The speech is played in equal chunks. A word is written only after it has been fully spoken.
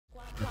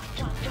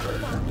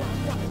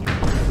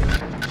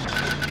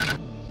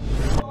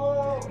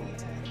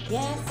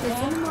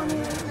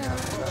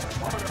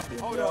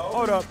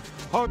Hold up.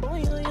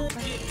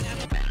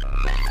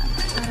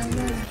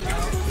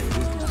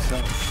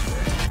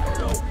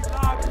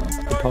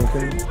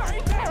 Pumpkin.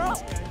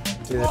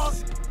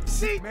 Yes.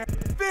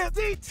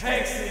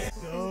 Texas,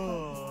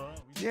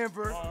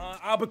 Denver,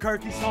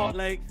 Albuquerque, Salt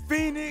Lake,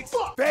 Phoenix,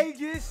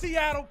 Vegas,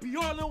 Seattle,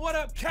 Portland. What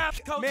up, Cap?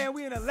 Man,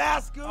 we in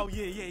Alaska. Oh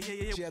yeah.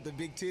 She had the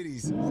big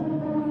titties.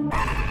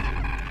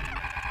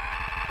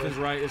 That's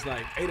right. It's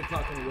like 8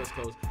 o'clock on the West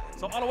Coast.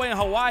 So all the way in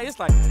Hawaii, it's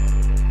like.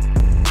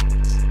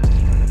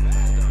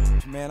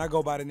 Man, I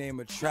go by the name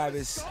of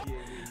Travis.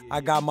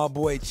 I got my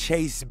boy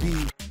Chase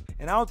B.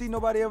 And I don't think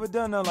nobody ever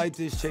done nothing like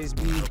this, Chase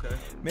B. Okay.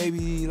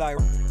 Maybe like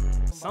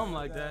something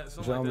like that.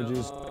 Jamba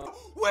Juice.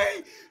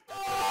 Wait!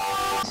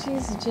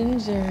 She's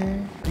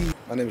Ginger.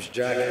 My name is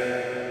Jack.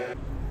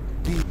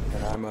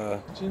 And I'm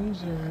a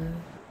Ginger.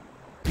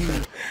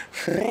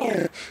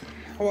 I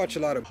watch a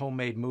lot of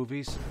Homemade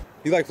movies.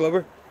 You like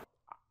Flubber?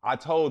 I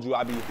told you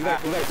I'd be. You like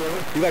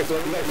Flubber? You like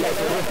Flubber? You like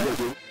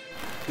Flubber?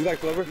 You like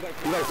Flubber?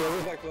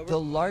 You like Flubber? The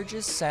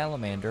largest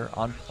salamander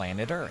on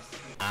planet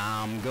Earth.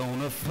 I'm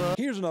gonna fuck.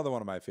 Here's another one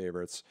of my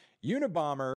favorites. Unabomber